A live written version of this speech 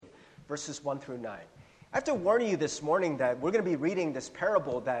verses 1 through 9. I have to warn you this morning that we're going to be reading this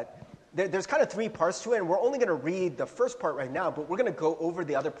parable that there's kind of three parts to it, and we're only going to read the first part right now, but we're going to go over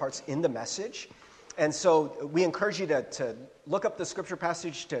the other parts in the message. And so we encourage you to look up the scripture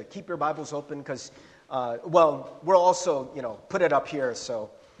passage, to keep your Bibles open, because, we'll also, put it up here,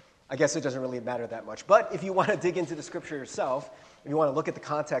 so I guess it doesn't really matter that much. But if you want to dig into the scripture yourself, if you want to look at the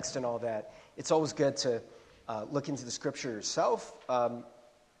context and all that, it's always good to look into the scripture yourself. While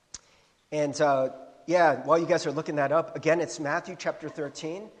you guys are looking that up, again, it's Matthew chapter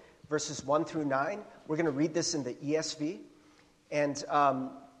 13, verses 1 through 9. We're going to read this in the ESV. And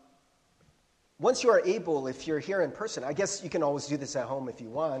once you are able, if you're here in person, I guess you can always do this at home if you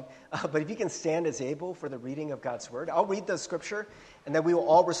want, but if you can stand as able for the reading of God's word, I'll read the scripture, and then we will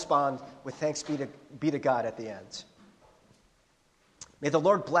all respond with thanks be to God at the end. May the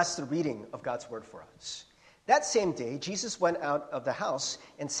Lord bless the reading of God's word for us. That same day, Jesus went out of the house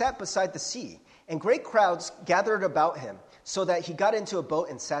and sat beside the sea, and great crowds gathered about him, so that he got into a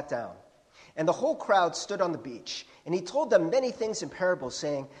boat and sat down. And the whole crowd stood on the beach, and he told them many things in parables,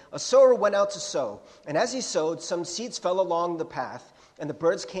 saying, A sower went out to sow, and as he sowed, some seeds fell along the path, and the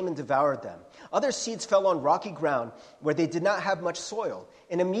birds came and devoured them. Other seeds fell on rocky ground, where they did not have much soil,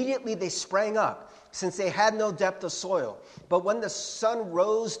 and immediately they sprang up, since they had no depth of soil. But when the sun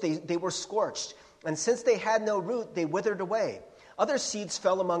rose, they were scorched, and since they had no root, they withered away. Other seeds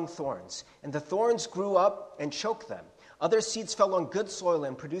fell among thorns, and the thorns grew up and choked them. Other seeds fell on good soil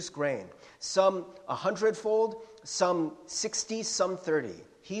and produced grain, some 100-fold, some 60, some 30.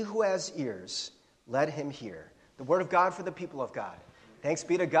 He who has ears, let him hear. The word of God for the people of God. Thanks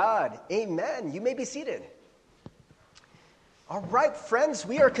be to God. Amen. You may be seated. All right, friends,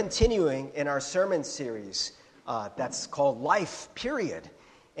 we are continuing in our sermon series that's called Life, Period.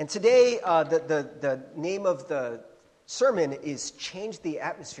 And today, the name of the sermon is Change the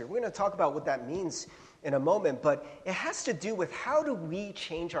Atmosphere. We're going to talk about what that means in a moment, but it has to do with how do we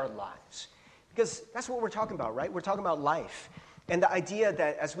change our lives? Because that's what we're talking about, right? We're talking about life. And the idea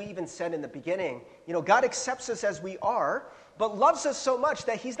that, as we even said in the beginning, God accepts us as we are, but loves us so much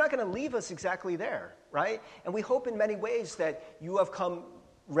that he's not going to leave us exactly there, right? And we hope in many ways that you have come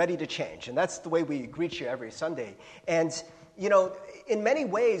ready to change. And that's the way we greet you every Sunday. And, in many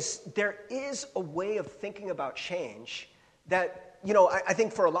ways, there is a way of thinking about change that I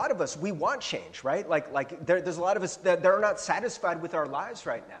think for a lot of us, we want change, right? There's a lot of us that are not satisfied with our lives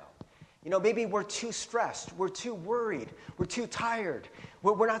right now. Maybe we're too stressed, we're too worried, we're too tired,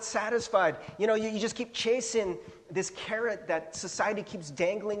 we're not satisfied. You just keep chasing this carrot that society keeps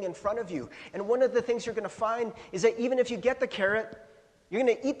dangling in front of you. And one of the things you're going to find is that even if you get the carrot, you're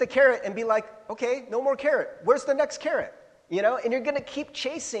going to eat the carrot and be like, okay, no more carrot. Where's the next carrot? And you're going to keep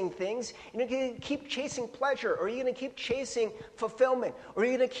chasing things, and you're going to keep chasing pleasure, or you're going to keep chasing fulfillment, or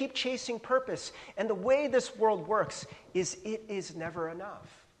you're going to keep chasing purpose. And the way this world works is it is never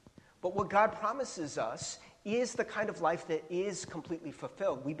enough. But what God promises us is the kind of life that is completely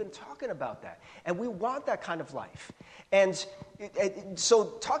fulfilled. We've been talking about that, and we want that kind of life. And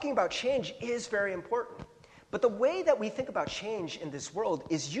so talking about change is very important. But the way that we think about change in this world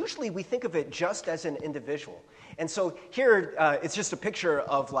is usually we think of it just as an individual. And so here, it's just a picture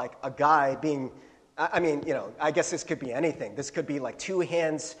of like a guy being, I guess this could be anything. This could be like two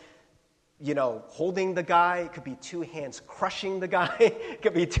hands, holding the guy. It could be two hands crushing the guy. It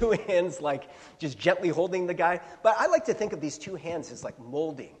could be two hands like just gently holding the guy. But I like to think of these two hands as like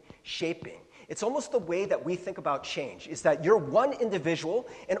molding, shaping. It's almost the way that we think about change, is that you're one individual,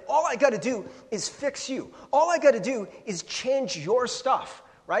 and all I got to do is fix you. All I got to do is change your stuff,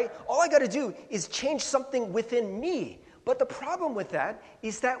 right? All I got to do is change something within me. But the problem with that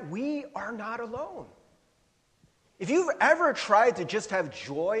is that we are not alone. If you've ever tried to just have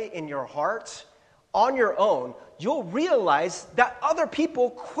joy in your heart on your own, you'll realize that other people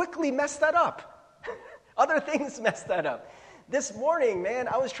quickly mess that up. Other things mess that up. This morning, man,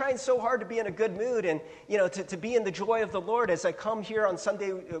 I was trying so hard to be in a good mood and, to be in the joy of the Lord as I come here on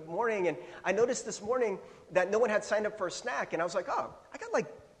Sunday morning. And I noticed this morning that no one had signed up for a snack. And I was like, oh, I got like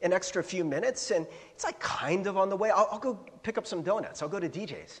an extra few minutes. And it's like kind of on the way. I'll go pick up some donuts. I'll go to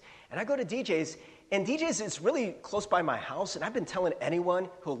DJ's. And I go to DJ's. And DJ's is really close by my house. And I've been telling anyone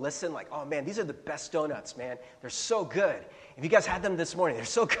who'll listen, like, oh, man, these are the best donuts, man. They're so good. If you guys had them this morning, they're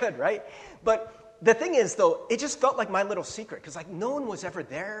so good, right? But the thing is, though, it just felt like my little secret because, like, no one was ever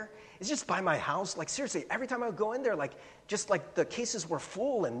there. It's just by my house. Like, seriously, every time I would go in there, just the cases were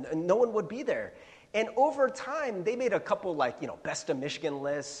full and no one would be there. And over time, they made a couple, best of Michigan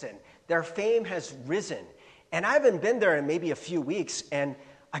lists, and their fame has risen. And I haven't been there in maybe a few weeks, and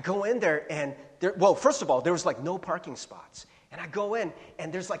I go in there, and first of all, there was, no parking spots. And I go in,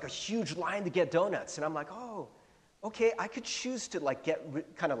 and there's like a huge line to get donuts. And I'm like, oh, okay, I could choose to like get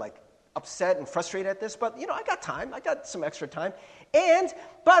kind of like upset and frustrated at this, but I got time. I got some extra time. And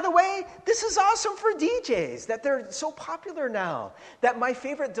by the way, this is awesome for DJs that they're so popular now that my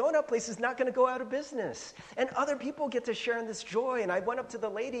favorite donut place is not going to go out of business. And other people get to share in this joy. And I went up to the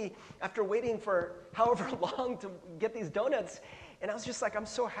lady after waiting for however long to get these donuts. And I was just like, I'm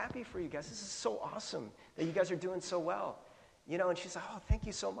so happy for you guys. This is so awesome that you guys are doing so well. And she's like, oh, thank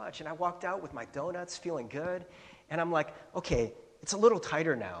you so much. And I walked out with my donuts feeling good. And I'm like, okay, it's a little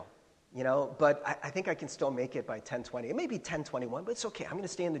tighter now. But I think I can still make it by 10:20. It may be 10:21, but it's okay. I'm going to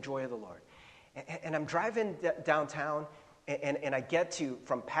stay in the joy of the Lord. And I'm driving downtown, and I get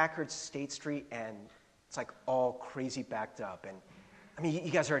from Packard State Street, and it's like all crazy backed up. And I mean,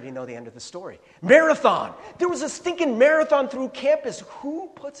 you guys already know the end of the story. Marathon! There was a stinking marathon through campus. Who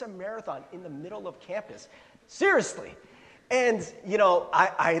puts a marathon in the middle of campus? Seriously. And,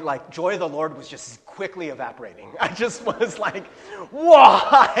 I like, joy of the Lord was just quickly evaporating. I just was like,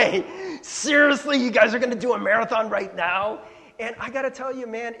 why? Seriously, you guys are going to do a marathon right now? And I got to tell you,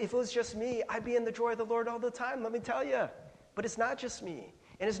 man, if it was just me, I'd be in the joy of the Lord all the time, let me tell you. But it's not just me,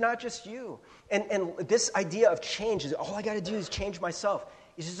 and it's not just you. And this idea of change is all I got to do is change myself.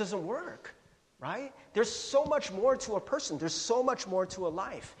 It just doesn't work, right? There's so much more to a person. There's so much more to a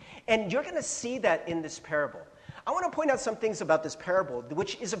life. And you're going to see that in this parable. I want to point out some things about this parable,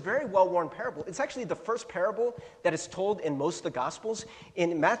 which is a very well-worn parable. It's actually the first parable that is told in most of the Gospels.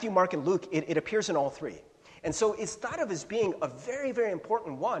 In Matthew, Mark, and Luke, it appears in all three. And so it's thought of as being a very, very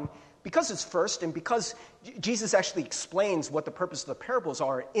important one because it's first and because Jesus actually explains what the purpose of the parables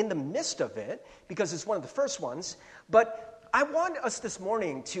are in the midst of it, because it's one of the first ones. But I want us this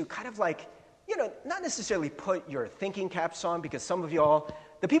morning to kind of like, not necessarily put your thinking caps on, because some of y'all,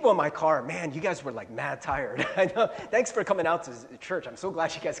 the people in my car, man, you guys were like mad tired. I know. Thanks for coming out to church. I'm so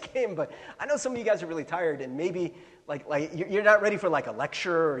glad you guys came, but I know some of you guys are really tired, and maybe like you're not ready for like a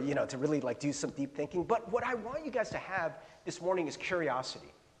lecture or, to really like do some deep thinking. But what I want you guys to have this morning is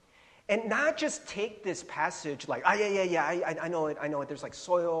curiosity. And not just take this passage like, I know it. There's like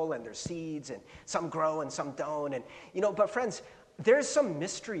soil and there's seeds and some grow and some don't. And, but friends, there's some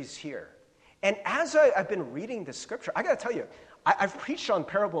mysteries here. And as I've been reading the scripture, I got to tell you, I've preached on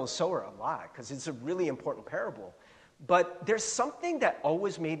parable of sower a lot because it's a really important parable. But there's something that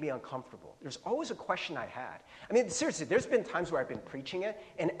always made me uncomfortable. There's always a question I had. I mean, seriously, there's been times where I've been preaching it,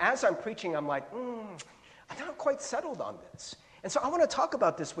 and as I'm preaching, I'm like, I'm not quite settled on this. And so I want to talk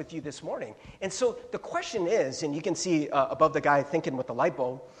about this with you this morning. And so the question is, and you can see above the guy thinking with the light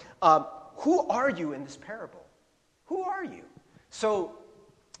bulb, who are you in this parable? Who are you? So,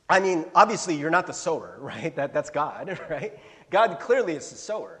 I mean, obviously you're not the sower, right? That's God, right? God clearly is the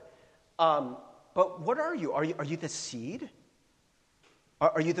sower. But what are you? Are you the seed?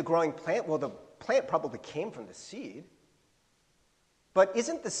 Are you the growing plant? Well, the plant probably came from the seed. But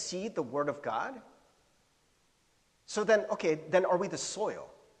isn't the seed the word of God? So then are we the soil?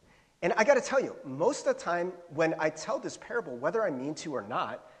 And I got to tell you, most of the time when I tell this parable, whether I mean to or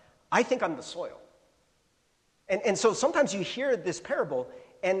not, I think I'm the soil. And so sometimes you hear this parable,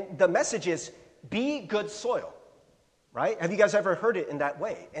 and the message is, be good soil, right? Have you guys ever heard it in that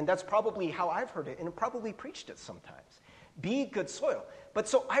way? And that's probably how I've heard it, and probably preached it sometimes. Be good soil. But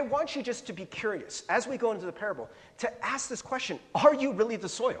so I want you just to be curious, as we go into the parable, to ask this question, are you really the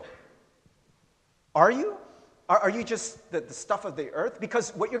soil? Are you? Are you just the stuff of the earth?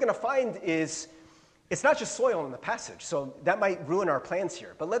 Because what you're going to find is, it's not just soil in the passage, so that might ruin our plans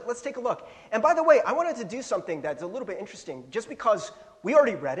here. But let's take a look. And by the way, I wanted to do something that's a little bit interesting, just because we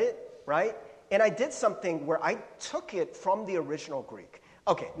already read it, right? And I did something where I took it from the original Greek.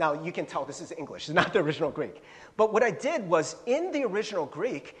 Okay, now you can tell this is English, it's not the original Greek. But what I did was, in the original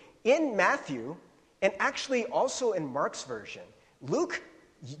Greek, in Matthew, and actually also in Mark's version, Luke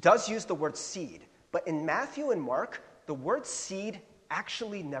does use the word seed. But in Matthew and Mark, the word seed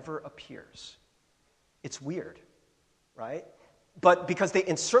actually never appears. It's weird, right? But because they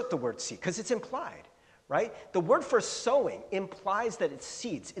insert the word seed, because it's implied, right? The word for sowing implies that it's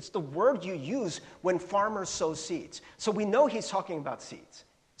seeds. It's the word you use when farmers sow seeds. So we know he's talking about seeds.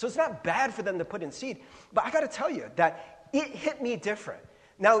 So it's not bad for them to put in seed. But I got to tell you that it hit me different.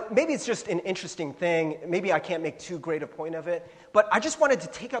 Now, maybe it's just an interesting thing. Maybe I can't make too great a point of it. But I just wanted to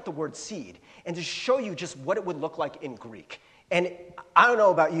take out the word seed and to show you just what it would look like in Greek. And I don't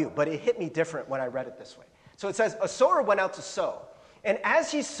know about you, but it hit me different when I read it this way. So it says, a sower went out to sow. And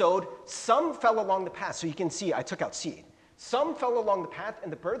as he sowed, some fell along the path. So you can see I took out seed. Some fell along the path,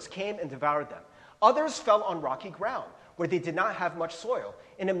 and the birds came and devoured them. Others fell on rocky ground, where they did not have much soil.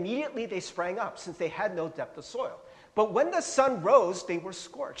 And immediately they sprang up, since they had no depth of soil. But when the sun rose, they were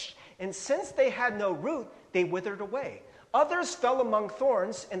scorched. And since they had no root, they withered away. Others fell among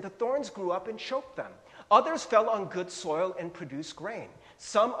thorns, and the thorns grew up and choked them. Others fell on good soil and produced grain.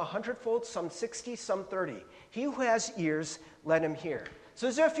 Some 100-fold, some 60, some 30. He who has ears, let him hear. So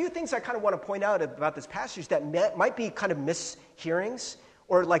there's a few things I kind of want to point out about this passage that might be kind of mishearings,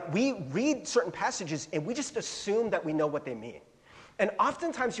 or like we read certain passages and we just assume that we know what they mean. And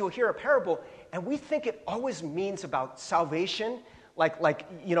oftentimes you'll hear a parable and we think it always means about salvation,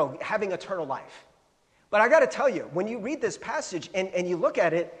 like having eternal life. But I got to tell you, when you read this passage and you look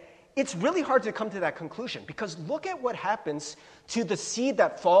at it, it's really hard to come to that conclusion, because look at what happens to the seed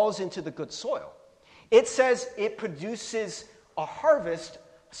that falls into the good soil. It says it produces a harvest,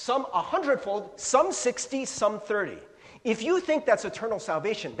 some 100-fold, some 60, some 30. If you think that's eternal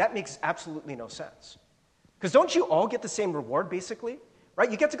salvation, that makes absolutely no sense. Because don't you all get the same reward, basically? Right?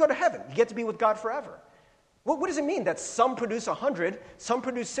 You get to go to heaven. You get to be with God forever. What does it mean that some produce 100, some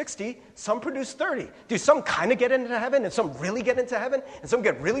produce 60, some produce 30? Do some kind of get into heaven and some really get into heaven and some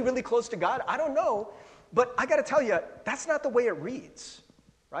get really, really close to God? I don't know. But I got to tell you, that's not the way it reads,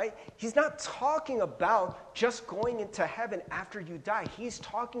 right? He's not talking about just going into heaven after you die. He's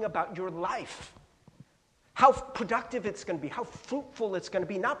talking about your life. How productive it's going to be, how fruitful it's going to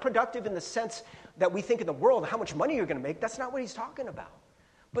be. Not productive in the sense that we think in the world, how much money you're going to make. That's not what he's talking about.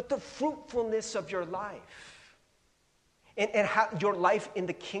 But the fruitfulness of your life. And how your life in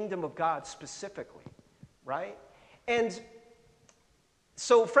the kingdom of God specifically, right? And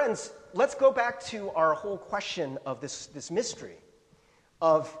so, friends, let's go back to our whole question of this mystery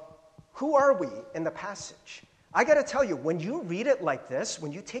of who are we in the passage. I got to tell you, when you read it like this,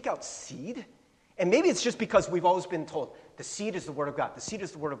 when you take out seed, and maybe it's just because we've always been told the seed is the word of God, the seed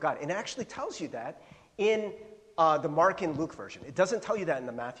is the word of God, and it actually tells you that in the Mark and Luke version. It doesn't tell you that in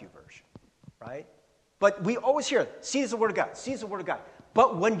the Matthew version, right? But we always hear, seed is the word of God, seed is the word of God.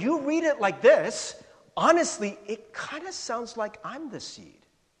 But when you read it like this, honestly, it kind of sounds like I'm the seed,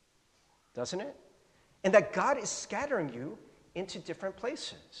 doesn't it? And that God is scattering you into different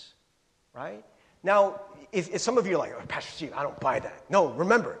places, right? Now, if some of you are like, oh, Pastor Steve, I don't buy that. No,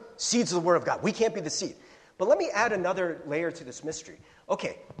 remember, seed's the word of God. We can't be the seed. But let me add another layer to this mystery.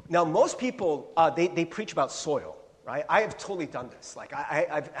 Okay, now most people, they preach about soil. Right? I have totally done this. Like,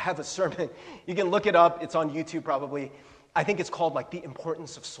 I have a sermon. You can look it up. It's on YouTube probably. I think it's called, like, The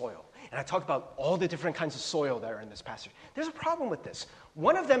Importance of Soil. And I talk about all the different kinds of soil that are in this passage. There's a problem with this.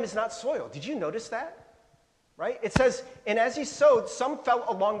 One of them is not soil. Did you notice that? Right? It says, and as he sowed, some fell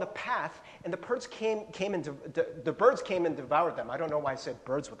along the path, and the birds came and devoured them. I don't know why I said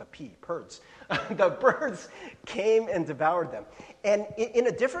birds with a P, birds. The birds came and devoured them. And in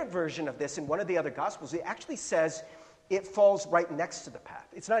a different version of this, in one of the other Gospels, it actually says it falls right next to the path.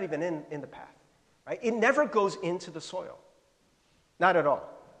 It's not even in the path. Right? It never goes into the soil. Not at all.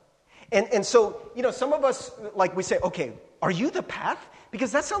 And so, some of us, like, we say, okay, are you the path?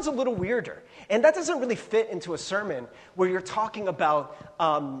 Because that sounds a little weirder. And that doesn't really fit into a sermon where you're talking about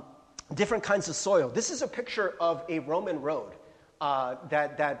different kinds of soil. This is a picture of a Roman road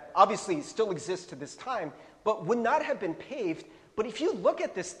that obviously still exists to this time, but would not have been paved. But if you look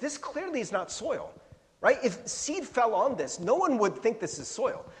at this, this clearly is not soil, right? If seed fell on this, no one would think this is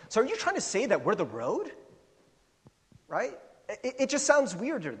soil. So are you trying to say that we're the road? Right? It just sounds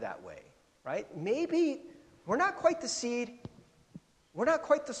weirder that way, right? Maybe we're not quite the seed. We're not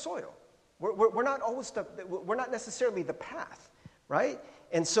quite the soil. We're not always we're not necessarily the path, right?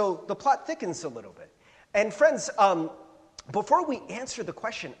 And so the plot thickens a little bit. And friends, before we answer the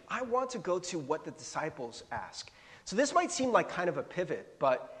question, I want to go to what the disciples ask. So this might seem like kind of a pivot,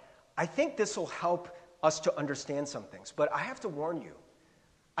 but I think this will help us to understand some things. But I have to warn you,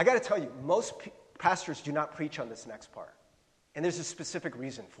 I got to tell you, most pastors do not preach on this next part. And there's a specific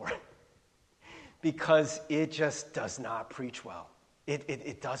reason for it. Because it just does not preach well.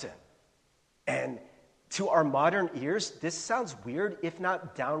 It doesn't. And to our modern ears, this sounds weird, if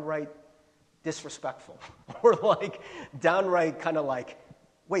not downright disrespectful. Or like downright kind of like,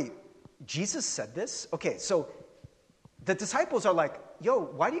 wait, Jesus said this? Okay, so the disciples are like, yo,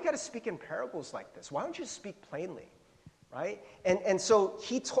 why do you got to speak in parables like this? Why don't you speak plainly? Right? And so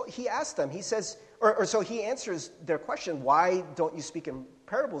he asked them, he says, so he answers their question, why don't you speak in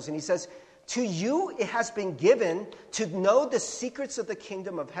parables? And he says, to you it has been given to know the secrets of the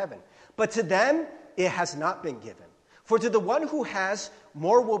kingdom of heaven, but to them it has not been given. For to the one who has,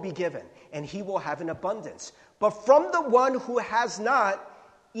 more will be given, and he will have an abundance. But from the one who has not,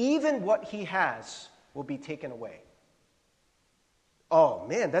 even what he has will be taken away. Oh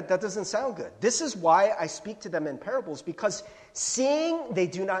man, that doesn't sound good. This is why I speak to them in parables, because seeing they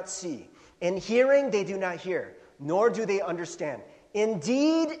do not see, and hearing they do not hear, nor do they understand.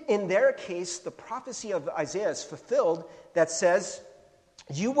 Indeed, in their case, the prophecy of Isaiah is fulfilled that says,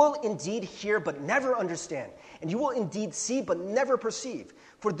 you will indeed hear but never understand, and you will indeed see but never perceive.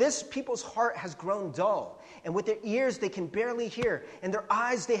 For this people's heart has grown dull, and with their ears they can barely hear, and their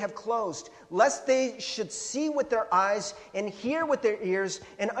eyes they have closed, lest they should see with their eyes, and hear with their ears,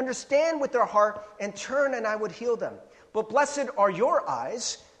 and understand with their heart, and turn, and I would heal them. But blessed are your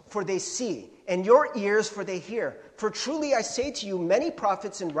eyes, for they see, and your ears, for they hear. For truly I say to you, many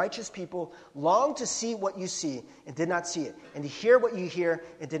prophets and righteous people long to see what you see and did not see it, and to hear what you hear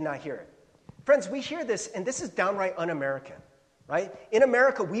and did not hear it. Friends, we hear this, and this is downright un-American, right? In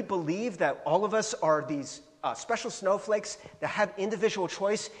America, we believe that all of us are these special snowflakes that have individual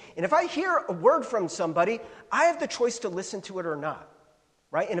choice. And if I hear a word from somebody, I have the choice to listen to it or not.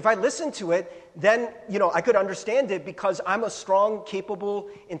 Right? And if I listen to it, then, I could understand it because I'm a strong, capable,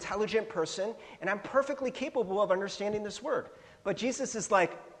 intelligent person, and I'm perfectly capable of understanding this word. But Jesus is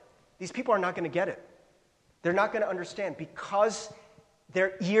like, these people are not going to get it. They're not going to understand because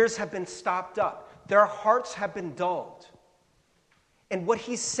their ears have been stopped up. Their hearts have been dulled. And what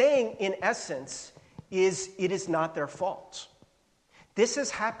he's saying, in essence, is it is not their fault. This has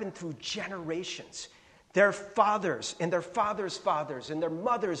happened through generations. Their fathers and their fathers' fathers and their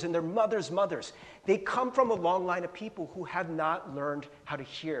mothers and their mothers' mothers. They come from a long line of people who have not learned how to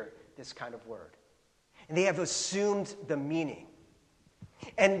hear this kind of word. And they have assumed the meaning.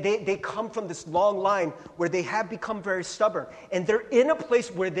 And they come from this long line where they have become very stubborn. And they're in a place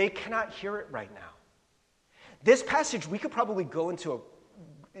where they cannot hear it right now. This passage, we could probably go into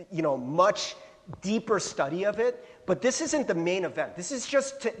a much deeper study of it, but this isn't the main event. This is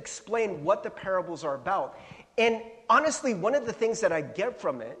just to explain what the parables are about. And honestly, one of the things that I get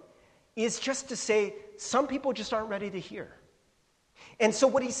from it is just to say some people just aren't ready to hear. And so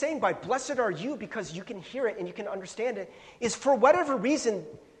what he's saying by blessed are you because you can hear it and you can understand it is for whatever reason,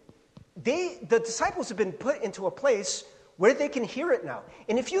 the disciples have been put into a place where they can hear it now.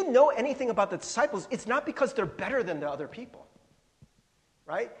 And if you know anything about the disciples, it's not because they're better than the other people.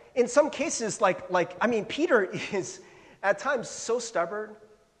 Right? In some cases, Peter is at times so stubborn,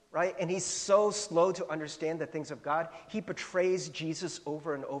 right? And he's so slow to understand the things of God. He betrays Jesus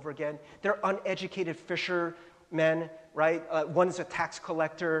over and over again. They're uneducated fishermen, right? One is a tax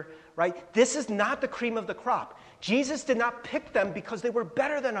collector, right? This is not the cream of the crop. Jesus did not pick them because they were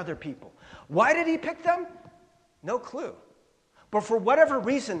better than other people. Why did he pick them? No clue. But for whatever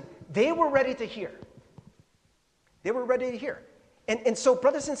reason, they were ready to hear. They were ready to hear. And so,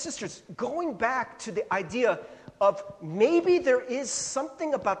 brothers and sisters, going back to the idea of maybe there is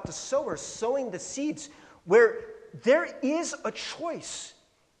something about the sower sowing the seeds where there is a choice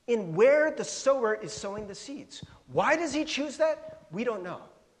in where the sower is sowing the seeds. Why does he choose that? We don't know.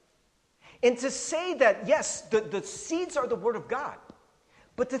 And to say that, yes, the seeds are the word of God,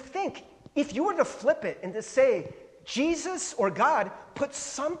 but to think, if you were to flip it and to say, Jesus or God put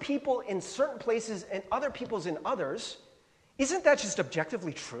some people in certain places and other people's in others, isn't that just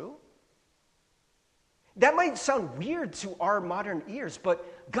objectively true? That might sound weird to our modern ears,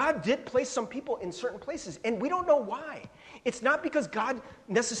 but God did place some people in certain places, and we don't know why. It's not because God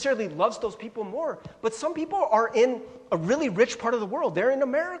necessarily loves those people more, but some people are in a really rich part of the world. They're in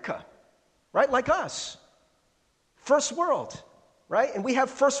America, right? Like us. First world, right? And we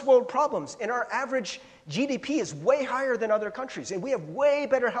have first world problems, and our average GDP is way higher than other countries, and we have way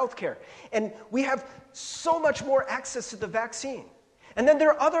better health care, and we have so much more access to the vaccine. And then there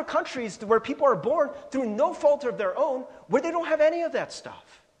are other countries where people are born through no fault of their own, where they don't have any of that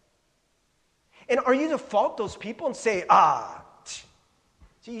stuff. And are you to fault those people and say,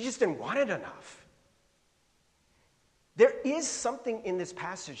 you just didn't want it enough? There is something in this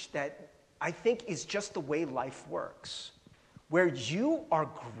passage that I think is just the way life works, where you are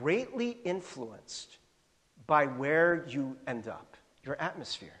greatly influenced by where you end up, your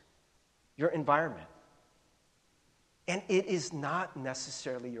atmosphere, your environment. And it is not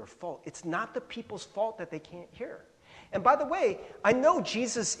necessarily your fault. It's not the people's fault that they can't hear. And by the way, I know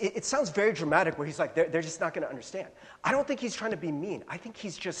Jesus, it sounds very dramatic where he's like, they're just not going to understand. I don't think he's trying to be mean. I think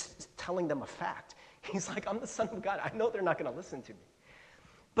he's just telling them a fact. He's like, I'm the Son of God. I know they're not going to listen to me.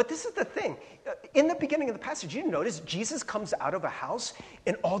 But this is the thing. In the beginning of the passage, you notice Jesus comes out of a house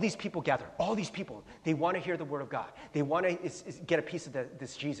and all these people gather. All these people, they want to hear the word of God. They want to get a piece of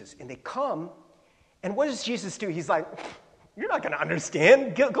this Jesus. And they come, and what does Jesus do? He's like, you're not going to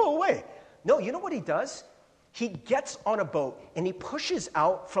understand. Go away. No, you know what he does? He gets on a boat and he pushes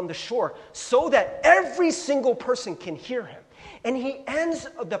out from the shore so that every single person can hear him. And he ends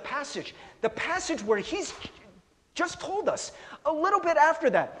the passage where he's just told us a little bit after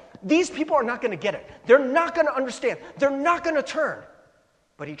that These people are not going to get it. They're not going to understand. They're not going to turn.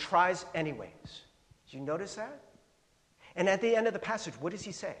 But he tries anyways. Do you notice that? And at the end of the passage, what does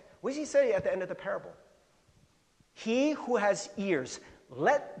he say? What does he say at the end of the parable? He who has ears,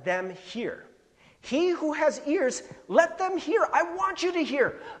 let them hear. He who has ears, let them hear. I want you to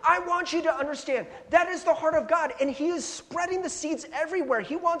hear. I want you to understand. That is the heart of God, and he is spreading the seeds everywhere.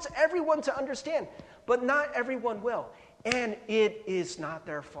 He wants everyone to understand, but not everyone will. And it is not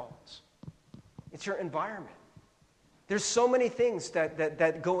their fault. It's your environment. There's so many things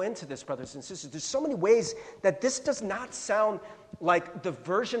that go into this, brothers and sisters. There's so many ways that this does not sound like the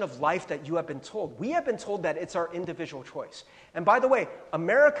version of life that you have been told. We have been told that it's our individual choice. And by the way,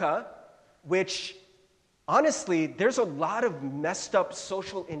 America, which honestly, there's a lot of messed up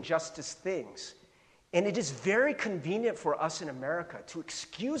social injustice things. And it is very convenient for us in America to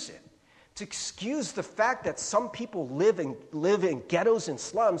excuse it, to excuse the fact that some people live in ghettos and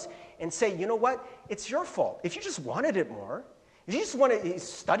slums and say, you know what, it's your fault. If you just wanted it more, if you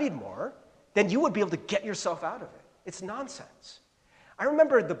just studied more, then you would be able to get yourself out of it. It's nonsense. I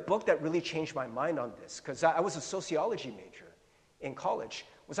remember the book that really changed my mind on this, because I was a sociology major in college,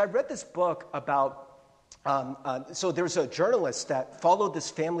 was I read this book about, so there's a journalist that followed this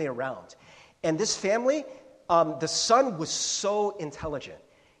family around. And this family, the son was so intelligent.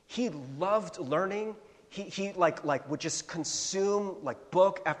 He loved learning. He would just consume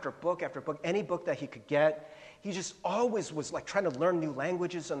book after book after book, any book that he could get. He just always was trying to learn new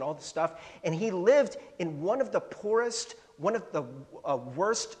languages and all this stuff. And he lived in one of the poorest, one of the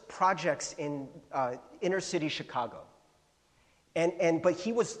worst projects in inner city Chicago. But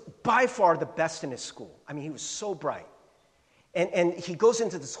he was by far the best in his school. I mean, he was so bright. And he goes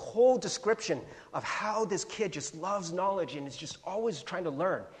into this whole description of how this kid just loves knowledge and is just always trying to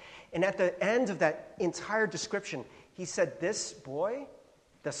learn. And at the end of that entire description, he said, this boy,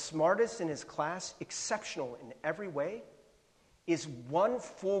 the smartest in his class, exceptional in every way, is one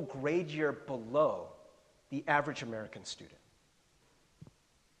full grade year below the average American student.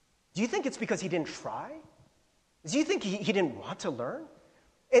 Do you think it's because he didn't try? Do you think he didn't want to learn?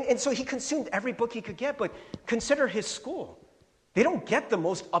 And so he consumed every book he could get, but consider his school. They don't get the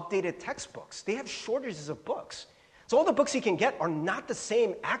most updated textbooks. They have shortages of books. So all the books he can get are not the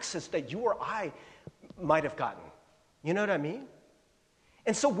same access that you or I might have gotten. You know what I mean?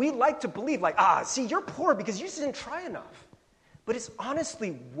 And so we like to believe see, you're poor because you just didn't try enough. But it's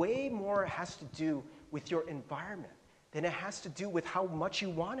honestly way more has to do with your environment than it has to do with how much you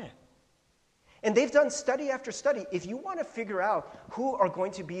want it. And they've done study after study. If you want to figure out who are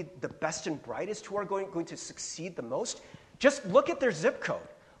going to be the best and brightest, who are going to succeed the most, just look at their zip code.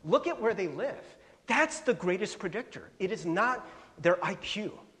 Look at where they live. That's the greatest predictor. It is not their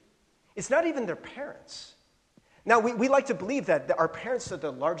IQ. It's not even their parents. Now, we like to believe that our parents are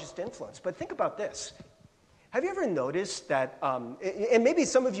the largest influence, but think about this. Have you ever noticed that, and maybe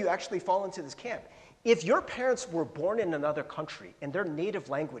some of you actually fall into this camp, if your parents were born in another country and their native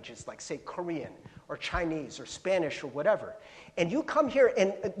language is say, Korean or Chinese or Spanish or whatever, and you come here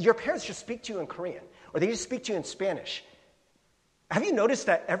and your parents just speak to you in Korean or they just speak to you in Spanish, have you noticed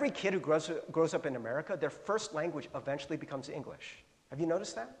that every kid who grows up in America, their first language eventually becomes English? Have you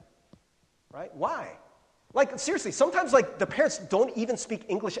noticed that? Right? Why? Seriously, sometimes the parents don't even speak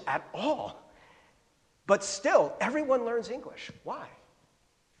English at all. But still, everyone learns English. Why?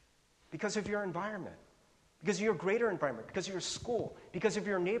 Because of your environment, because of your greater environment, because of your school, because of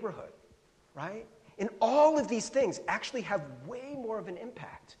your neighborhood, right? And all of these things actually have way more of an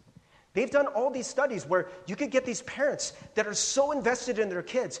impact. They've done all these studies where you could get these parents that are so invested in their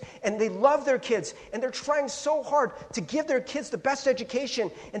kids, and they love their kids, and they're trying so hard to give their kids the best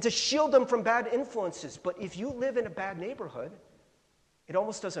education and to shield them from bad influences. But if you live in a bad neighborhood, it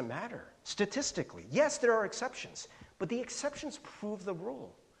almost doesn't matter statistically. Yes, there are exceptions, but the exceptions prove the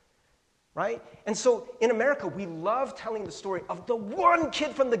rule. Right? And so in America, we love telling the story of the one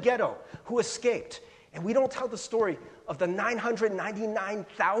kid from the ghetto who escaped. And we don't tell the story of the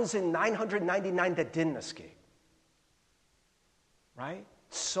 999,999 that didn't escape. Right?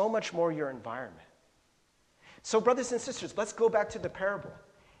 So much more your environment. So brothers and sisters, let's go back to the parable.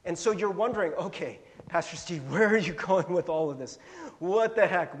 And so you're wondering, okay, Pastor Steve, where are you going with all of this? What the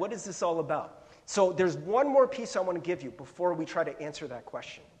heck? What is this all about? So there's one more piece I want to give you before we try to answer that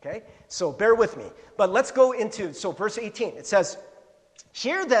question, okay? So bear with me. But let's go into, verse 18. It says,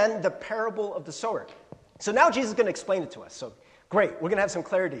 hear then the parable of the sower. So now Jesus is going to explain it to us. So great, we're going to have some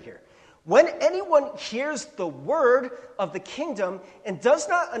clarity here. When anyone hears the word of the kingdom and does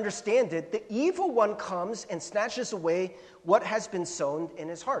not understand it, the evil one comes and snatches away what has been sown in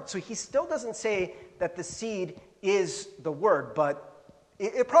his heart. So he still doesn't say that the seed is the word, but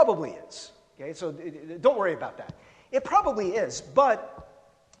It probably is. Okay, so don't worry about that. It probably is, but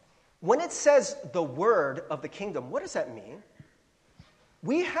when it says the word of the kingdom, what does that mean?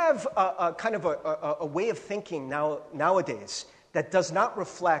 We have a kind of a way of thinking nowadays that does not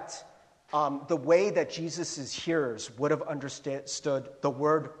reflect the way that Jesus' hearers would have understood the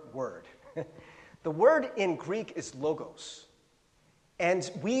word. The word in Greek is logos. And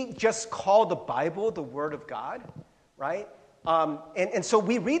we just call the Bible the Word of God, right? And so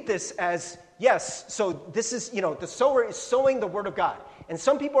we read this as, yes, so this is, the sower is sowing the Word of God. And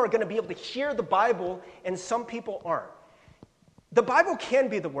some people are going to be able to hear the Bible, and some people aren't. The Bible can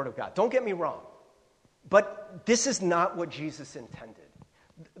be the Word of God, don't get me wrong. But this is not what Jesus intended.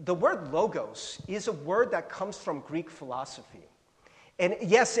 The word logos is a word that comes from Greek philosophy. And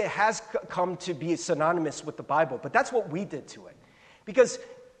yes, it has come to be synonymous with the Bible, but that's what we did to it. Because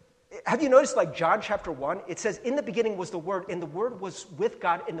have you noticed, like John chapter 1, it says, in the beginning was the Word, and the Word was with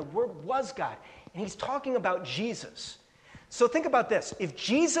God, and the Word was God. And he's talking about Jesus. So think about this. If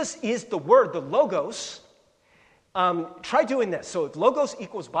Jesus is the Word, the logos, try doing this. So if logos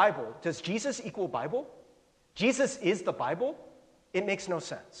equals Bible, does Jesus equal Bible? Jesus is the Bible? It makes no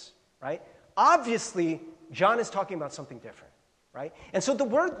sense, right? Obviously, John is talking about something different, right? And so the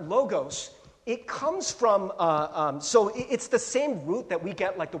word logos, it comes from, so it's the same root that we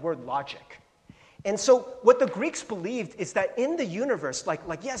get like the word logic. And so what the Greeks believed is that in the universe, like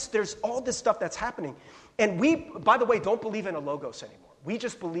yes, there's all this stuff that's happening. And we, by the way, don't believe in a logos anymore. We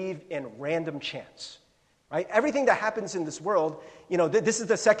just believe in random chance, right? Everything that happens in this world, this is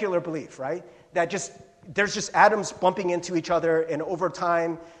the secular belief, right? That there's just atoms bumping into each other, and over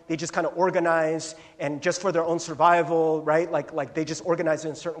time, they just kind of organize, and just for their own survival, right? Like they just organize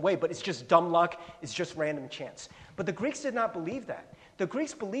in a certain way, but it's just dumb luck, it's just random chance. But the Greeks did not believe that. The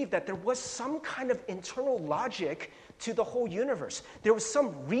Greeks believed that there was some kind of internal logic to the whole universe. There was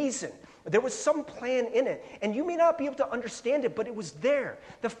some reason. There was some plan in it. And you may not be able to understand it, but it was there.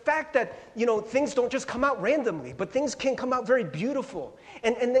 The fact that, things don't just come out randomly, but things can come out very beautiful.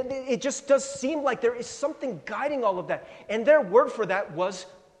 And it just does seem like there is something guiding all of that. And their word for that was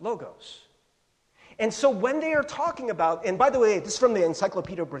logos. And so when they are talking about, and by the way, this is from the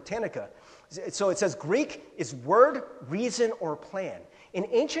Encyclopedia Britannica. So it says Greek is word, reason, or plan. In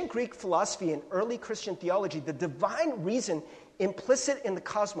ancient Greek philosophy and early Christian theology, the divine reason implicit in the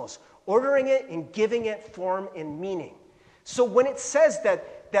cosmos, ordering it and giving it form and meaning. So when it says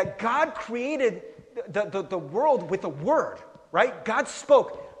that God created the world with a word, right? God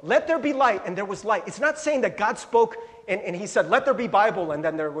spoke, let there be light, and there was light. It's not saying that God spoke and he said, let there be Bible, and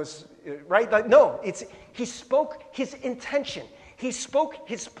then there was, right? No, he spoke his intention. He spoke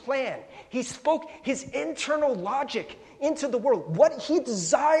his plan. He spoke his internal logic into the world, what he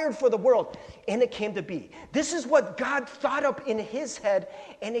desired for the world, and it came to be. This is what God thought up in his head,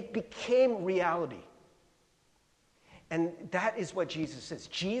 and it became reality. And that is what Jesus is.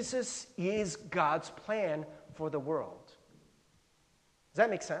 Jesus is God's plan for the world. Does that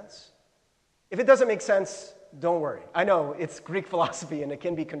make sense? If it doesn't make sense, don't worry. I know it's Greek philosophy and it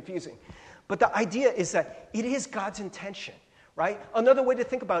can be confusing. But the idea is that it is God's intention, right? Another way to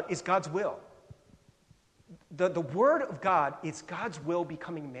think about it is God's will. The Word of God is God's will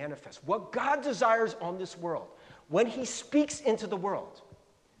becoming manifest. What God desires on this world, when he speaks into the world,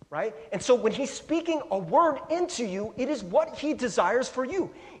 right? And so when he's speaking a word into you, it is what he desires for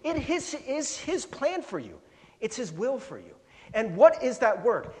you. It is his plan for you. It's his will for you. And what is that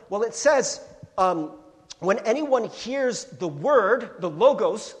word? Well, it says, when anyone hears the word, the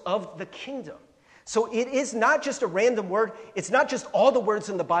logos of the kingdom. So it is not just a random word. It's not just all the words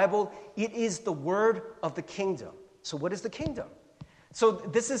in the Bible. It is the word of the kingdom. So what is the kingdom? So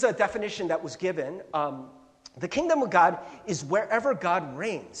this is a definition that was given. The kingdom of God is wherever God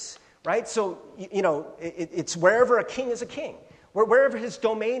reigns, right? So, it's wherever a king is a king, wherever his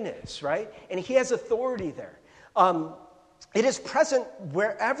domain is, right? And he has authority there. It is present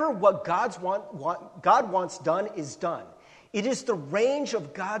wherever what God wants done is done. It is the range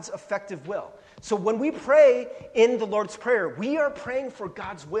of God's effective will. So when we pray in the Lord's Prayer, we are praying for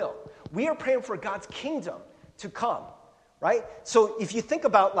God's will. We are praying for God's kingdom to come, right? So if you think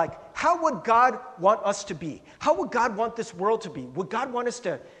about, how would God want us to be? How would God want this world to be? Would God want us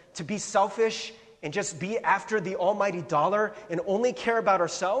to be selfish and just be after the almighty dollar and only care about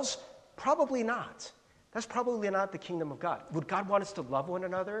ourselves? Probably not. That's probably not the kingdom of God. Would God want us to love one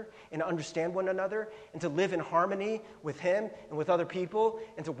another and understand one another and to live in harmony with him and with other people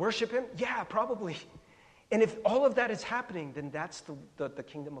and to worship him? Yeah, probably. And if all of that is happening, then that's the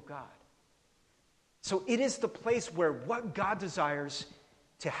kingdom of God. So it is the place where what God desires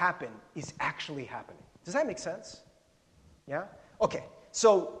to happen is actually happening. Does that make sense? Yeah? Okay.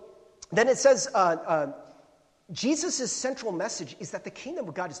 So then it says, Jesus' central message is that the kingdom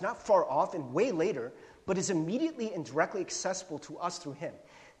of God is not far off and way later, but is immediately and directly accessible to us through him.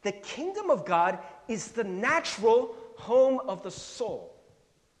 The kingdom of God is the natural home of the soul.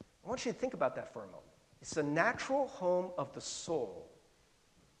 I want you to think about that for a moment. It's the natural home of the soul.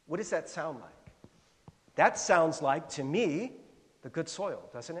 What does that sound like? That sounds like, to me, the good soil,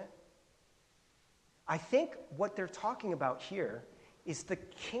 doesn't it? I think what they're talking about here is the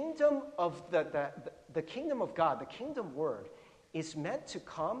kingdom of the kingdom of God, the kingdom word, is meant to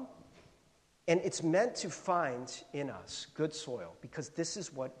come and it's meant to find in us good soil because this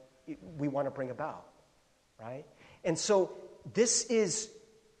is what we want to bring about, right? And so this is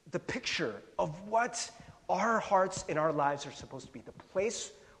the picture of what our hearts and our lives are supposed to be, the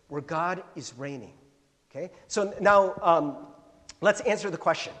place where God is reigning, okay? So now let's answer the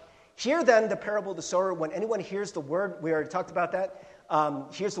question. Hear then the parable of the sower. When anyone hears the word, we already talked about that,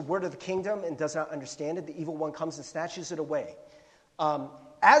 hears the word of the kingdom and does not understand it, the evil one comes and snatches it away.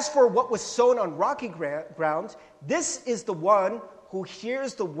 As for what was sown on rocky ground, this is the one who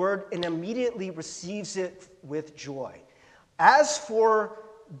hears the word and immediately receives it with joy. As for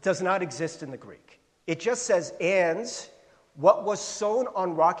does not exist in the Greek. It just says, and what was sown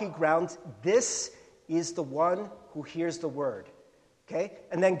on rocky ground, this is the one who hears the word. Okay?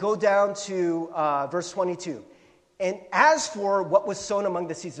 And then go down to verse 22. And as for what was sown among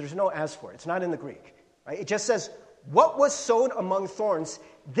the seeds, there's no as for. It's not in the Greek. Right? It just says, what was sown among thorns,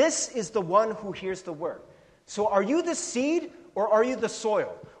 this is the one who hears the word. So are you the seed or are you the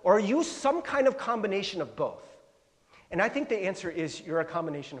soil? Or are you some kind of combination of both? And I think the answer is you're a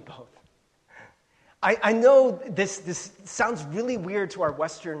combination of both. I know this sounds really weird to our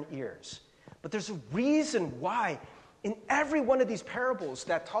Western ears, but there's a reason why in every one of these parables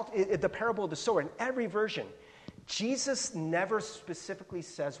that talk, the parable of the sower, in every version, Jesus never specifically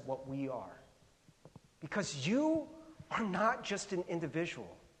says what we are. Because you are not just an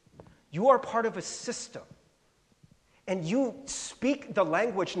individual. You are part of a system. And you speak the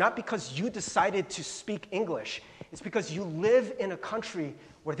language not because you decided to speak English. It's because you live in a country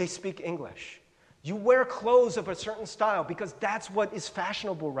where they speak English. You wear clothes of a certain style because that's what is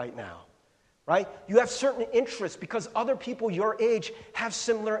fashionable right now, right? You have certain interests because other people your age have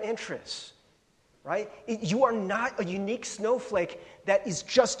similar interests, right? You are not a unique snowflake that is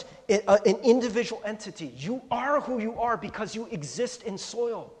just an individual entity. You are who you are because you exist in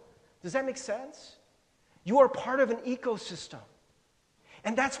soil. Does that make sense? You are part of an ecosystem.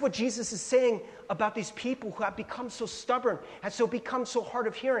 And that's what Jesus is saying about these people who have become so stubborn and so become so hard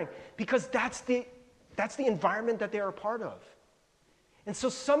of hearing, because that's the environment that they are a part of. And so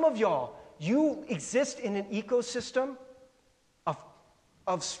some of y'all, you exist in an ecosystem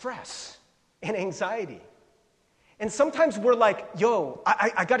of stress and anxiety. And sometimes we're like, yo,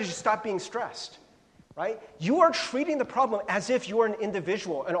 I got to just stop being stressed, right? You are treating the problem as if you are an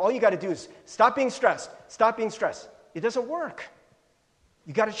individual, and all you got to do is stop being stressed, stop being stressed. It doesn't work.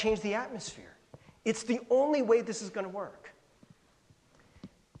 You got to change the atmosphere. It's the only way this is going to work.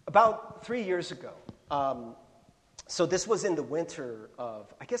 About 3 years ago, so this was in the winter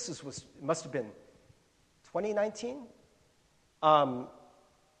of, I guess it must have been 2019.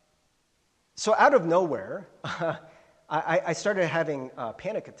 So out of nowhere, I started having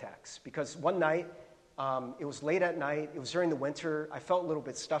panic attacks because one night, it was late at night, it was during the winter, I felt a little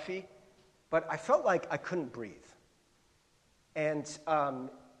bit stuffy, but I felt like I couldn't breathe. And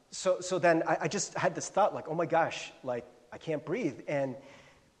so then I just had this thought like, oh my gosh, like I can't breathe. And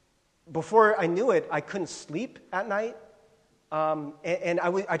before I knew it, I couldn't sleep at night. And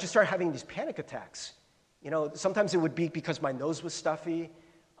I just started having these panic attacks. You know, sometimes it would be because my nose was stuffy.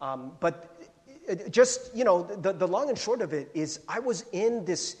 But just, you know, the long and short of it is I was in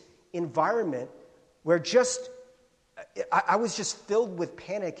this environment where I was just filled with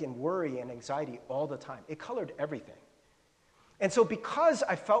panic and worry and anxiety all the time. It colored everything. And so because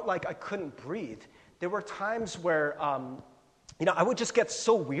I felt like I couldn't breathe, there were times where, you know, I would just get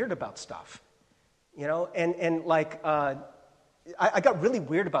so weird about stuff, you know, and like I got really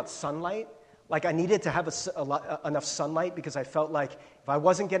weird about sunlight. Like I needed to have enough sunlight because I felt like if I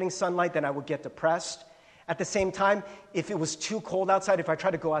wasn't getting sunlight, then I would get depressed. At the same time, if it was too cold outside, if I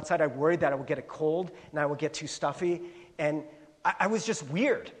tried to go outside, I worried that I would get a cold and I would get too stuffy. And I was just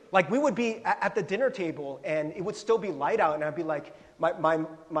weird. Like we would be at the dinner table and it would still be light out and I'd be like,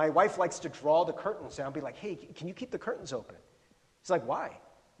 my wife likes to draw the curtains and I'd be like, hey, can you keep the curtains open? She's like, why?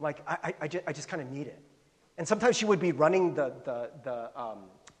 I'm like, I just kind of need it. And sometimes she would be running the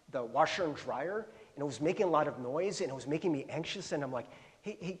washer and dryer and it was making a lot of noise and it was making me anxious and I'm like,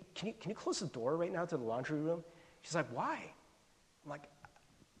 hey, can you close the door right now to the laundry room? She's like, why? I'm like,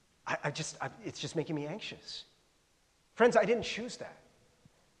 it's just making me anxious. Friends, I didn't choose that.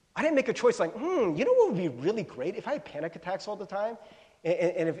 I didn't make a choice like, you know what would be really great if I had panic attacks all the time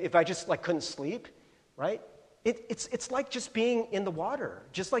and if I just like couldn't sleep, right? It's like just being in the water,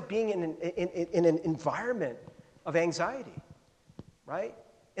 just like being in an environment of anxiety, right?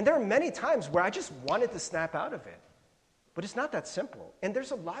 And there are many times where I just wanted to snap out of it. But it's not that simple. And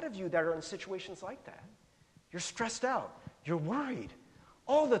there's a lot of you that are in situations like that. You're stressed out. You're worried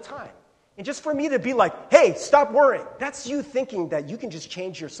all the time. And just for me to be like, hey, stop worrying, that's you thinking that you can just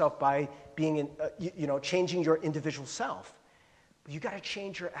change yourself by being, changing your individual self. But you got to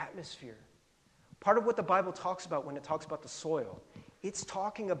change your atmosphere. Part of what the Bible talks about when it talks about the soil, it's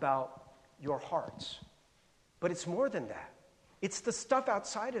talking about your hearts. But it's more than that. It's the stuff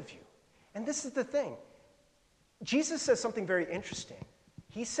outside of you. And this is the thing. Jesus says something very interesting.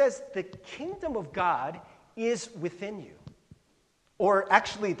 He says the kingdom of God is within you. Or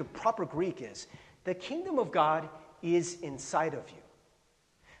actually, the proper Greek is, the kingdom of God is inside of you.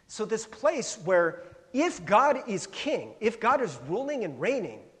 So this place where if God is king, if God is ruling and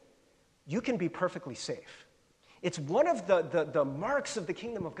reigning, you can be perfectly safe. It's one of the marks of the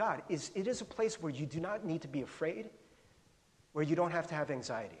kingdom of God. It is a place where you do not need to be afraid, where you don't have to have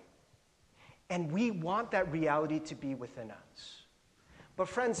anxiety. And we want that reality to be within us. But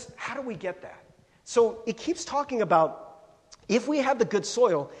friends, how do we get that? So it keeps talking about if we have the good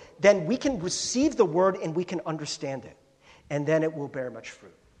soil, then we can receive the word and we can understand it. And then it will bear much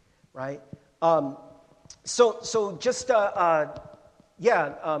fruit, right? So just, to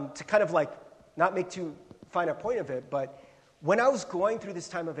kind of like not make too fine a point of it, but when I was going through this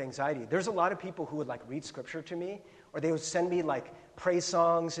time of anxiety, there's a lot of people who would like read scripture to me, or they would send me like praise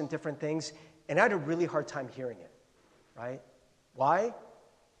songs and different things, and I had a really hard time hearing it, right? Why?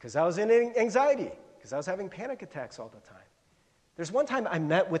 Because I was in anxiety, because I was having panic attacks all the time. There's one time I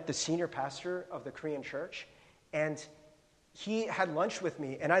met with the senior pastor of the Korean church, and he had lunch with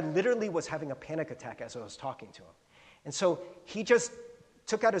me, and I literally was having a panic attack as I was talking to him. And so he just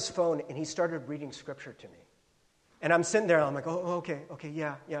took out his phone, and he started reading scripture to me. And I'm sitting there, and I'm like, oh, okay,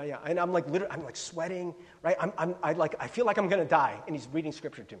 yeah. And I'm like, I'm like sweating, right? I feel like I'm going to die, and he's reading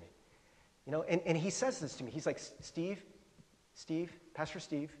scripture to me. You know, and he says this to me. He's like, Steve, Pastor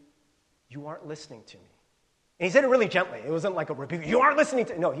Steve, you aren't listening to me. And he said it really gently. It wasn't like a rebuke. You aren't listening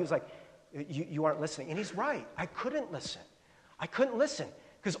to me. No, he was like, you aren't listening. And he's right. I couldn't listen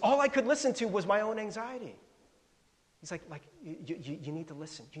because all I could listen to was my own anxiety. He's like you need to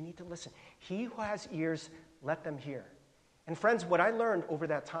listen. You need to listen. He who has ears, let them hear. And friends, what I learned over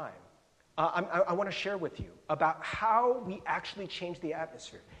that time, I want to share with you about how we actually change the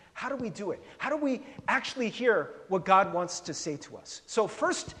atmosphere. How do we do it? How do we actually hear what God wants to say to us? So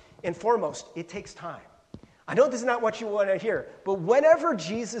first and foremost, it takes time. I know this is not what you want to hear, but whenever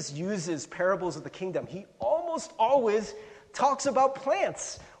Jesus uses parables of the kingdom, he almost always talks about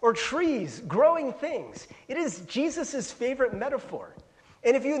plants or trees, growing things. It is Jesus' favorite metaphor.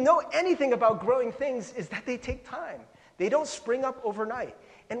 And if you know anything about growing things, is that they take time. They don't spring up overnight.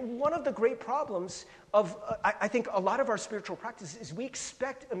 And one of the great problems of, I think, a lot of our spiritual practice is we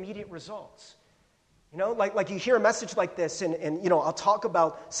expect immediate results. You know, like you hear a message like this, and I'll talk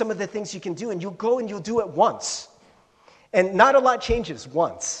about some of the things you can do, and you'll go and you'll do it once. And not a lot changes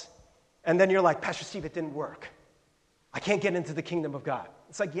once. And then you're like, Pastor Steve, it didn't work. I can't get into the kingdom of God.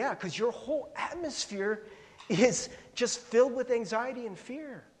 It's like, yeah, because your whole atmosphere is just filled with anxiety and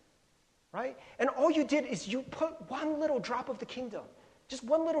fear, right? And all you did is you put one little drop of the kingdom, just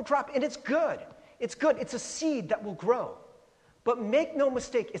one little drop, and it's good. It's good. It's a seed that will grow. But make no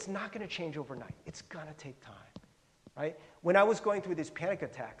mistake, it's not going to change overnight. It's going to take time, right? When I was going through these panic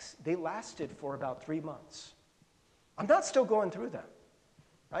attacks, they lasted for about 3 months. I'm not still going through them,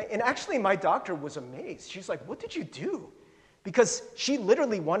 right? And actually, my doctor was amazed. She's like, what did you do? Because she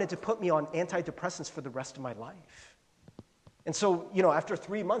literally wanted to put me on antidepressants for the rest of my life. And so, after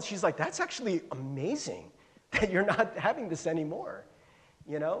 3 months, she's like, that's actually amazing that you're not having this anymore,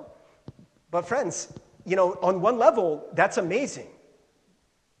 But friends, on one level, that's amazing.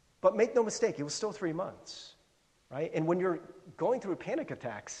 But make no mistake, it was still 3 months, right? And when you're going through panic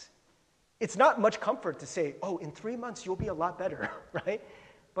attacks, it's not much comfort to say, oh, in 3 months, you'll be a lot better, right?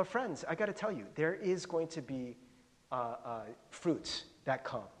 But friends, I got to tell you, there is going to be fruits that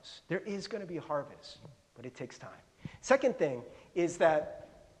comes. There is going to be a harvest, but it takes time. Second thing is that,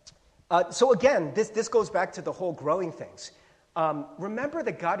 so again, this goes back to the whole growing things. Remember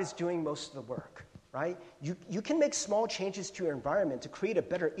that God is doing most of the work. Right? You can make small changes to your environment to create a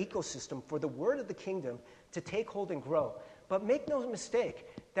better ecosystem for the word of the kingdom to take hold and grow. But make no mistake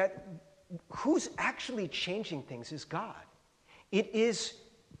that who's actually changing things is God. It is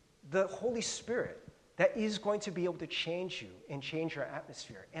the Holy Spirit that is going to be able to change you and change your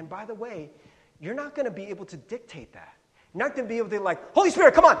atmosphere. And by the way, you're not going to be able to dictate that. You're not going to be able to like, Holy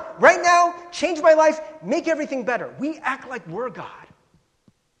Spirit, come on, right now, change my life, make everything better. We act like we're God.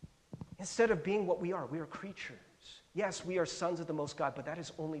 Instead of being what we are creatures. Yes, we are sons of the Most God, but that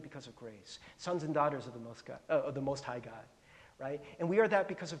is only because of grace. Sons and daughters of the Most High God, right? And we are that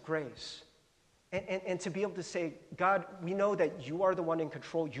because of grace. And to be able to say, God, we know that you are the one in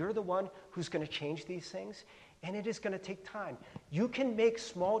control. You're the one who's going to change these things, and it is going to take time. You can make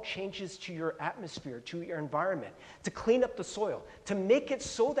small changes to your atmosphere, to your environment, to clean up the soil, to make it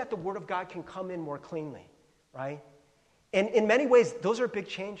so that the Word of God can come in more cleanly, right? And in many ways, those are big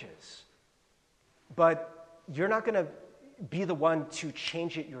changes. But you're not going to be the one to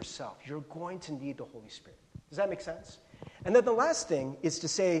change it yourself. You're going to need the Holy Spirit. Does that make sense? And then the last thing is to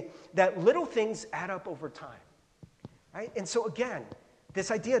say that little things add up over time, right? And so again,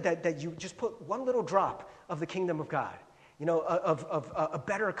 this idea that you just put one little drop of the kingdom of God, of a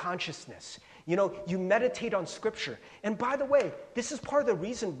better consciousness. You meditate on Scripture. And by the way, this is part of the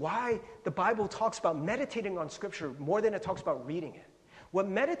reason why the Bible talks about meditating on Scripture more than it talks about reading it. What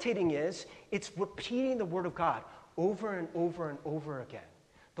meditating is, it's repeating the Word of God over and over and over again.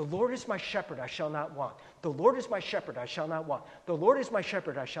 The Lord is my shepherd, I shall not want. The Lord is my shepherd, I shall not want. The Lord is my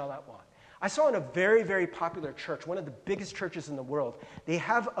shepherd, I shall not want. I saw in a very, very popular church, one of the biggest churches in the world, they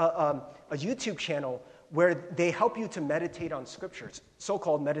have a YouTube channel where they help you to meditate on Scripture,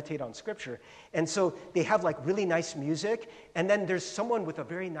 so-called meditate on Scripture. And so they have like really nice music, and then there's someone with a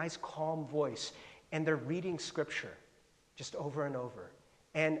very nice, calm voice, and they're reading Scripture just over and over.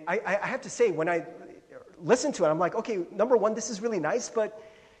 And I have to say, when I listen to it, I'm like, okay, number one, this is really nice, but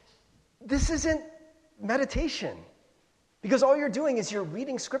this isn't meditation. Because all you're doing is you're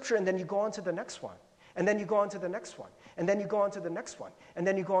reading Scripture, and then you go on to the next one. And then you go on to the next one. And then you go on to the next one. And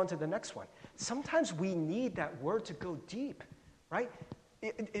then you go on to the next one. Sometimes we need that word to go deep, right?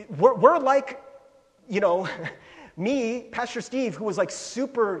 We're like, me, Pastor Steve, who was like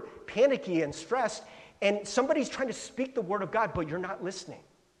super panicky and stressed, and somebody's trying to speak the word of God, but you're not listening.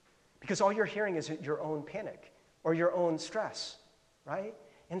 Because all you're hearing is your own panic or your own stress, right?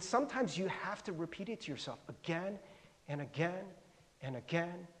 And sometimes you have to repeat it to yourself again and again and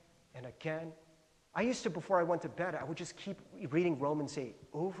again and again. I used to, before I went to bed, I would just keep reading Romans 8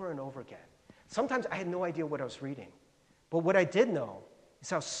 over and over again. Sometimes I had no idea what I was reading. But what I did know is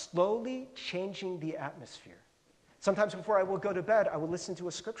how slowly changing the atmosphere. Sometimes before I would go to bed, I would listen to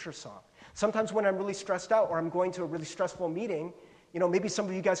a Scripture song. Sometimes when I'm really stressed out or I'm going to a really stressful meeting, maybe some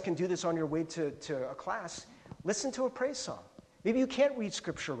of you guys can do this on your way to a class, listen to a praise song. Maybe you can't read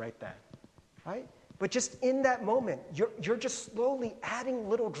Scripture right then, right? But just in that moment, you're just slowly adding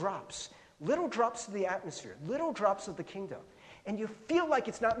little drops to the atmosphere, little drops of the kingdom. And you feel like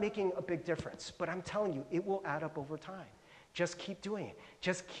it's not making a big difference, but I'm telling you, it will add up over time. Just keep doing it.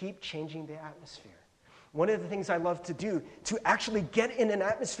 Just keep changing the atmosphere. One of the things I love to do to actually get in an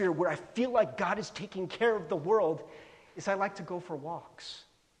atmosphere where I feel like God is taking care of the world is I like to go for walks.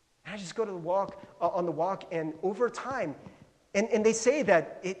 And I just go to on the walk, and over time, and they say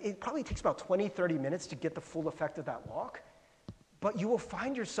that it probably takes about 20, 30 minutes to get the full effect of that walk, but you will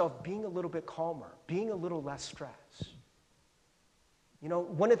find yourself being a little bit calmer, being a little less stressed.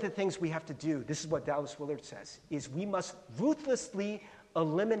 One of the things we have to do, this is what Dallas Willard says, is we must ruthlessly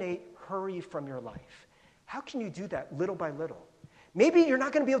eliminate hurry from your life. How can you do that little by little? Maybe you're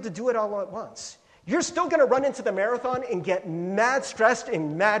not going to be able to do it all at once. You're still going to run into the marathon and get mad stressed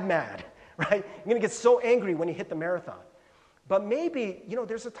and mad, right? You're going to get so angry when you hit the marathon. But maybe,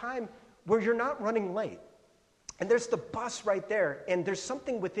 there's a time where you're not running late. And there's the bus right there, and there's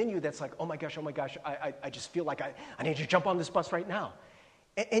something within you that's like, oh my gosh, I just feel like I need to jump on this bus right now.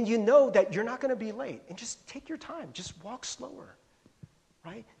 And you know that you're not going to be late. And just take your time. Just walk slower,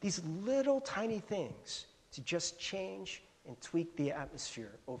 right? These little tiny things to just change and tweak the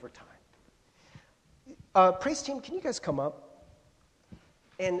atmosphere over time. Praise team, can you guys come up?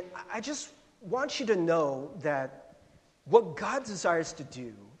 And I just want you to know that what God desires to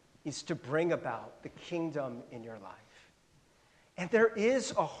do is to bring about the kingdom in your life. And there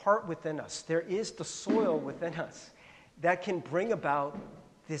is a heart within us. There is the soil within us that can bring about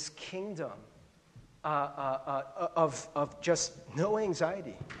this kingdom of just no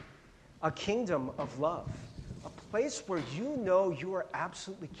anxiety, a kingdom of love, a place where you are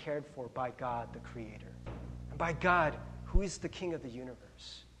absolutely cared for by God, the Creator, and by God, who is the King of the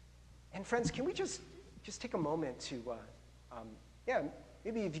universe. And friends, can we just take a moment to,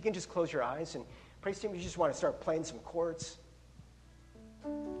 maybe if you can just close your eyes, and praise team, you just want to start playing some chords.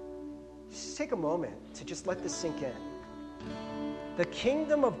 Just take a moment to just let this sink in. The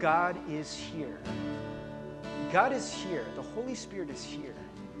kingdom of God is here. God is here. The Holy Spirit is here.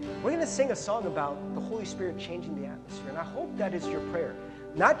 We're going to sing a song about the Holy Spirit changing the atmosphere, and I hope that is your prayer.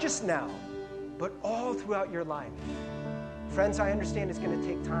 Not just now, but all throughout your life. Friends, I understand it's going to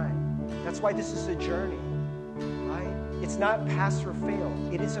take time. That's why this is a journey, right? It's not pass or fail.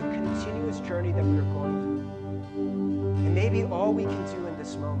 It is a continuous journey that we're going through. And maybe all we can do in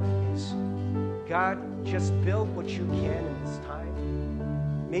this moment is, God, just build what you can in this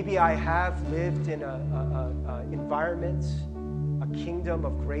time. Maybe I have lived in an environment, a kingdom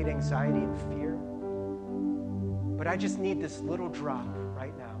of great anxiety and fear. But I just need this little drop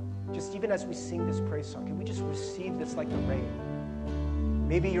right now. Just even as we sing this praise song, can we just receive this like the rain?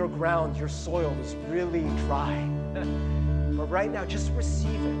 Maybe your ground, your soil is really dry. But right now, just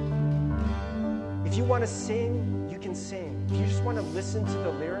receive it. If you want to sing, you can sing. If you just want to listen to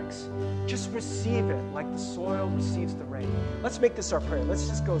the lyrics, just receive it like the soil receives the rain. Let's make this our prayer. Let's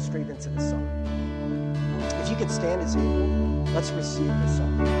just go straight into the song. If you could stand as able, let's receive this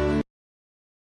song.